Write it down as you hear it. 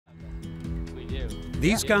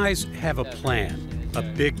These guys have a plan, a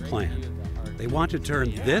big plan. They want to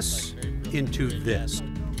turn this into this.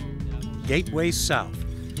 Gateway South,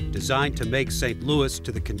 designed to make St. Louis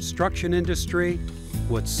to the construction industry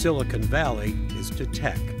what Silicon Valley is to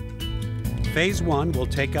tech. Phase 1 will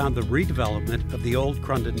take on the redevelopment of the old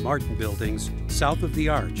Crundon Martin buildings south of the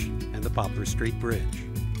Arch and the Poplar Street Bridge.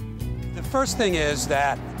 The first thing is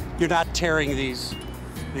that you're not tearing these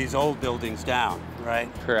old buildings down, right?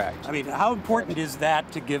 Correct. I mean, how important is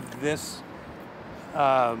that to give this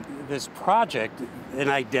this project an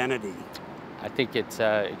identity? I think it's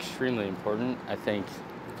extremely important. I think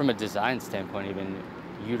from a design standpoint, even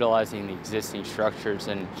utilizing the existing structures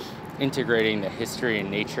and integrating the history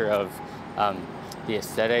and nature of the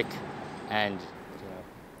aesthetic and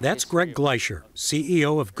That's Greg Gleischer,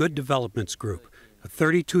 CEO of Good Developments Group, a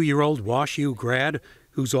 32-year-old Wash U grad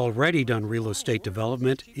who's already done real estate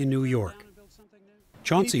development in New York.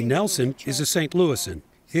 Chauncey Nelson is a St. Louisan.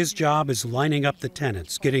 His job is lining up the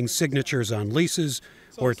tenants, getting signatures on leases,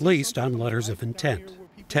 or at least on letters of intent.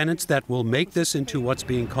 Tenants that will make this into what's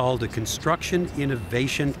being called a construction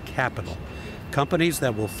innovation capital. Companies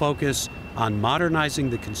that will focus on modernizing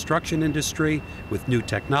the construction industry with new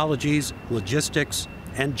technologies, logistics,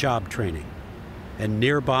 and job training. And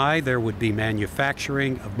nearby, there would be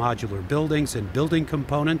manufacturing of modular buildings and building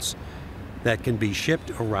components that can be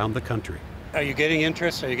shipped around the country. Are you getting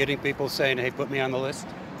interest? Are you getting people saying, hey, put me on the list?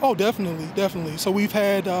 Oh, definitely, definitely. So we've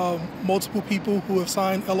had multiple people who have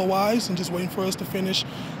signed LOIs and just waiting for us to finish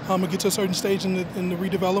and get to a certain stage in the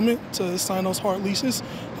redevelopment to sign those hard leases.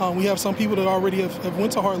 We have some people that already have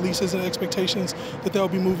went to hard leases and expectations that they'll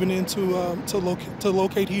be moving into to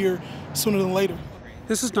locate here sooner than later.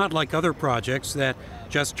 This is not like other projects that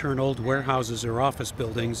just turn old warehouses or office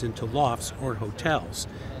buildings into lofts or hotels.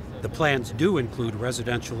 The plans do include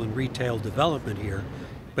residential and retail development here,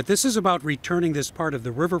 but this is about returning this part of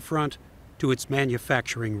the riverfront to its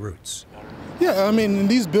manufacturing roots. Yeah, I mean,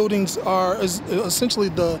 these buildings are essentially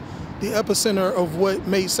the epicenter of what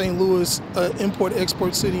made St. Louis an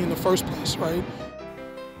import-export city in the first place, right?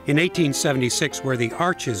 In 1876, where the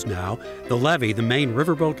Arch is now, the levee, the main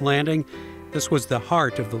riverboat landing, this was the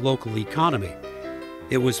heart of the local economy.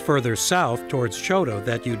 It was further south towards Choteau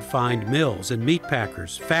that you'd find mills and meat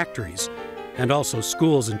packers, factories, and also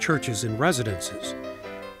schools and churches and residences.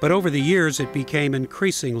 But over the years, it became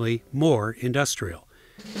increasingly more industrial.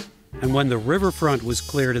 And when the riverfront was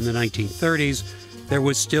cleared in the 1930s, there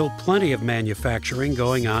was still plenty of manufacturing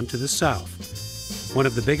going on to the south. One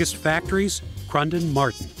of the biggest factories, Crundon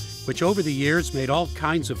Martin, which over the years made all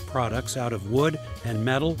kinds of products out of wood and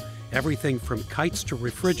metal, everything from kites to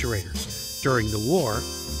refrigerators. During the war,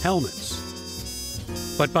 helmets.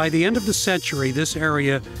 But by the end of the century, this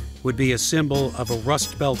area would be a symbol of a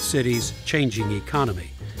Rust Belt city's changing economy.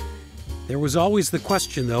 There was always the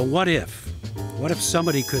question, though, what if? What if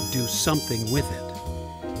somebody could do something with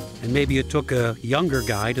it? And maybe it took a younger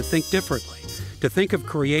guy to think differently, to think of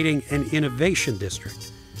creating an innovation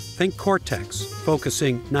district. Think Cortex,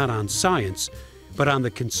 focusing not on science, but on the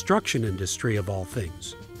construction industry of all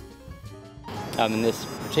things. In this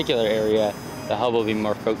particular area, the hub will be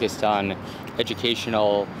more focused on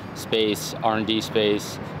educational space, R&D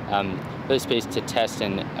space, really space to test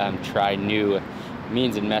and try new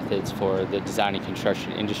means and methods for the design and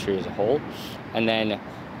construction industry as a whole. And then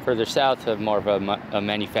further south, have more of a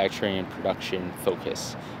manufacturing and production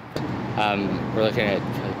focus. We're looking at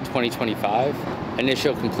 2025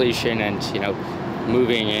 initial completion and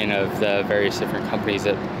moving in of the various different companies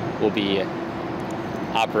that will be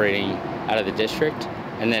operating out of the district,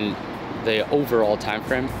 and then the overall time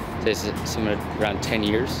frame is somewhere around 10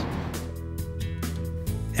 years.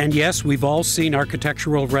 And yes, we've all seen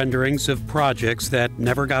architectural renderings of projects that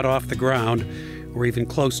never got off the ground or even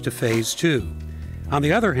close to phase 2. On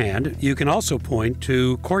the other hand, you can also point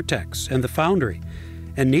to Cortex and the Foundry,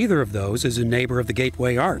 and neither of those is a neighbor of the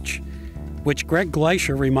Gateway Arch, which Greg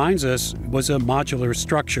Gleischer reminds us was a modular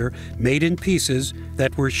structure made in pieces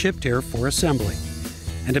that were shipped here for assembly.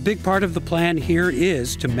 And a big part of the plan here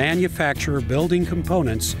is to manufacture building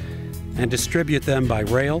components and distribute them by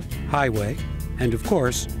rail, highway, and of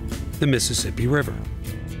course, the Mississippi River.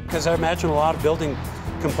 Because I imagine a lot of building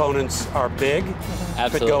components are big,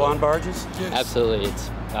 could go on barges? Yes. Absolutely,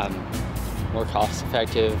 it's more cost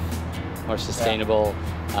effective, more sustainable,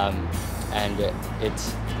 and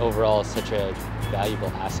it's overall such a valuable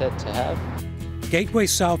asset to have. Gateway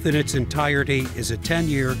South in its entirety is a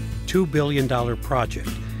 10-year, $2 billion project.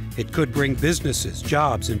 It could bring businesses,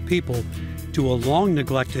 jobs, and people to a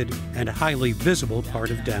long-neglected and highly visible part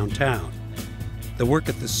of downtown. The work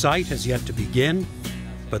at the site has yet to begin,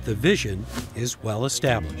 but the vision is well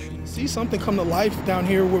established. See something come to life down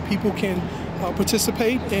here where people can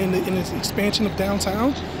participate in the expansion of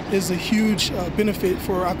downtown is a huge benefit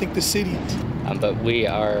for, I think, the city. But we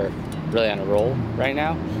are really on a roll right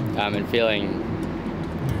now and feeling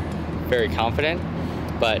very confident.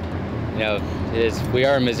 But you know, we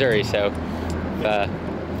are in Missouri, so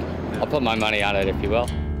I'll put my money on it, if you will.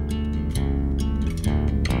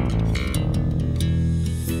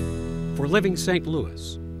 For Living St.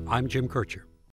 Louis, I'm Jim Kircher.